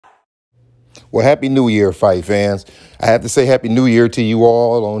Well, Happy New Year, fight fans. I have to say Happy New Year to you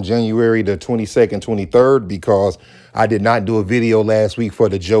all on January the 22nd, 23rd, because I did not do a video last week for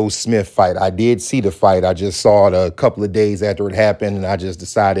the Joe Smith fight. I did see the fight. I just saw it a couple of days after it happened, and I just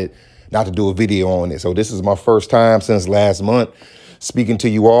decided not to do a video on it. So this is my first time since last month speaking to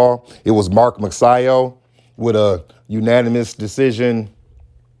you all. It was Magsayo with a unanimous decision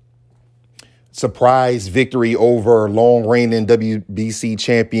surprise victory over long-reigning WBC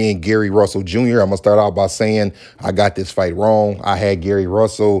champion Gary Russell Jr. I'm going to start out by saying I got this fight wrong. I had Gary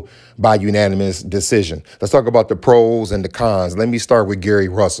Russell by unanimous decision. Let's talk about the pros and the cons. Let me start with Gary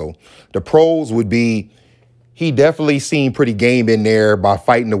Russell. The pros would be he definitely seemed pretty game in there by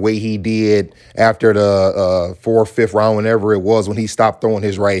fighting the way he did after the fourth, fifth round, whenever it was, when he stopped throwing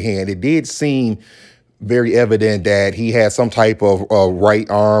his right hand. It did seem very evident that he had some type of right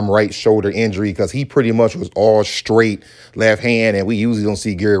arm, right shoulder injury, because he pretty much was all straight left hand, and we usually don't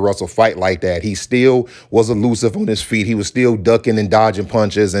see Gary Russell fight like that. He still was elusive on his feet. He was still ducking and dodging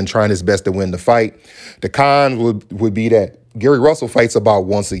punches and trying his best to win the fight. The con would be that Gary Russell fights about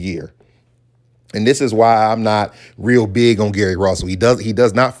once a year. And this is why I'm not real big on Gary Russell. He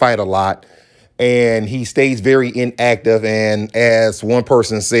does not fight a lot, and he stays very inactive. And as one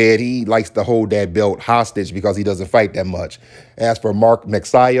person said, he likes to hold that belt hostage because he doesn't fight that much. As for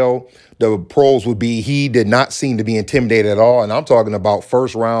Magsayo, the pros would be he did not seem to be intimidated at all. And I'm talking about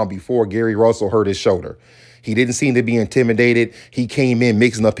first round before Gary Russell hurt his shoulder. He didn't seem to be intimidated. He came in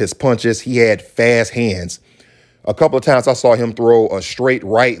mixing up his punches. He had fast hands. A couple of times I saw him throw a straight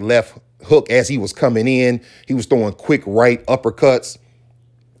right, left hook as he was coming in. He was throwing quick right uppercuts.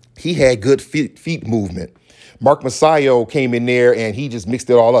 He had good feet movement. Magsayo came in there and he just mixed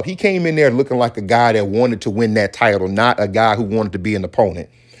it all up. He came in there looking like a guy that wanted to win that title, not a guy who wanted to be an opponent.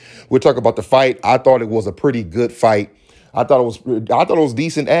 We'll talk about the fight. I thought it was a pretty good fight. I thought it was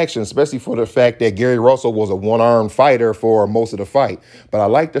decent action, especially for the fact that Gary Russell was a one-armed fighter for most of the fight. But I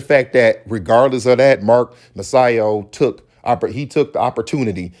like the fact that regardless of that, Magsayo took the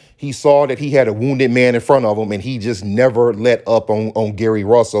opportunity. He saw that he had a wounded man in front of him, and he just never let up on Gary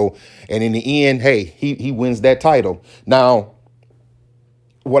Russell. And in the end, hey, he wins that title. Now,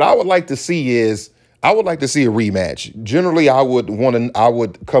 what I would like to see is I would like to see a rematch. Generally, I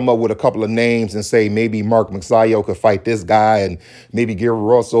would come up with a couple of names and say maybe Magsayo could fight this guy and maybe Gary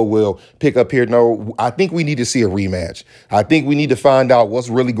Russell will pick up here. No, I think we need to see a rematch. I think we need to find out what's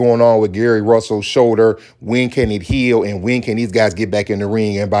really going on with Gary Russell's shoulder. When can it heal, and when can these guys get back in the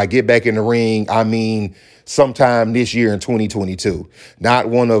ring? And by get back in the ring, I mean sometime this year in 2022. Not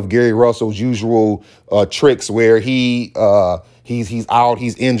one of Gary Russell's usual tricks where he's out,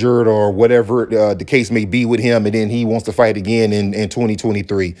 he's injured, or whatever the case may be with him, and then he wants to fight again in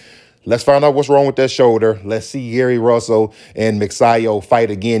 2023. Let's find out what's wrong with that shoulder. Let's see Gary Russell and Magsayo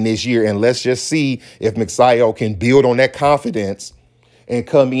fight again this year, and let's just see if Magsayo can build on that confidence and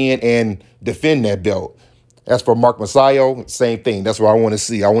come in and defend that belt. As for Magsayo, same thing. That's what I want to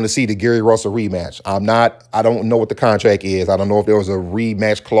see. I want to see the Gary Russell rematch. I don't know what the contract is. I don't know if there was a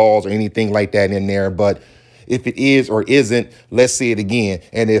rematch clause or anything like that in there, but if it is or isn't, let's see it again.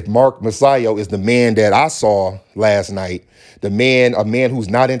 And if Magsayo is the man that I saw last night, a man who's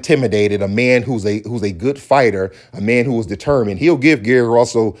not intimidated, a man who's a good fighter, a man who is determined, he'll give Gary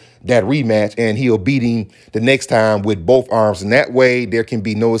Russell that rematch, and he'll beat him the next time with both arms. And that way, there can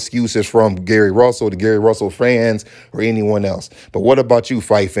be no excuses from Gary Russell, the Gary Russell fans, or anyone else. But what about you,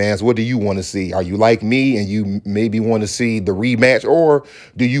 fight fans? What do you want to see? Are you like me and you maybe want to see the rematch, or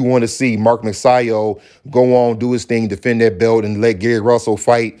do you want to see Magsayo go on, do his thing, defend that belt, and let Gary Russell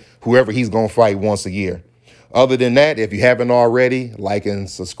fight whoever he's going to fight once a year? Other than that, if you haven't already, like and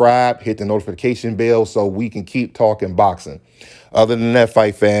subscribe, hit the notification bell so we can keep talking boxing. Other than that,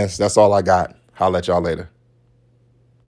 fight fans, that's all I got. I'll let y'all later.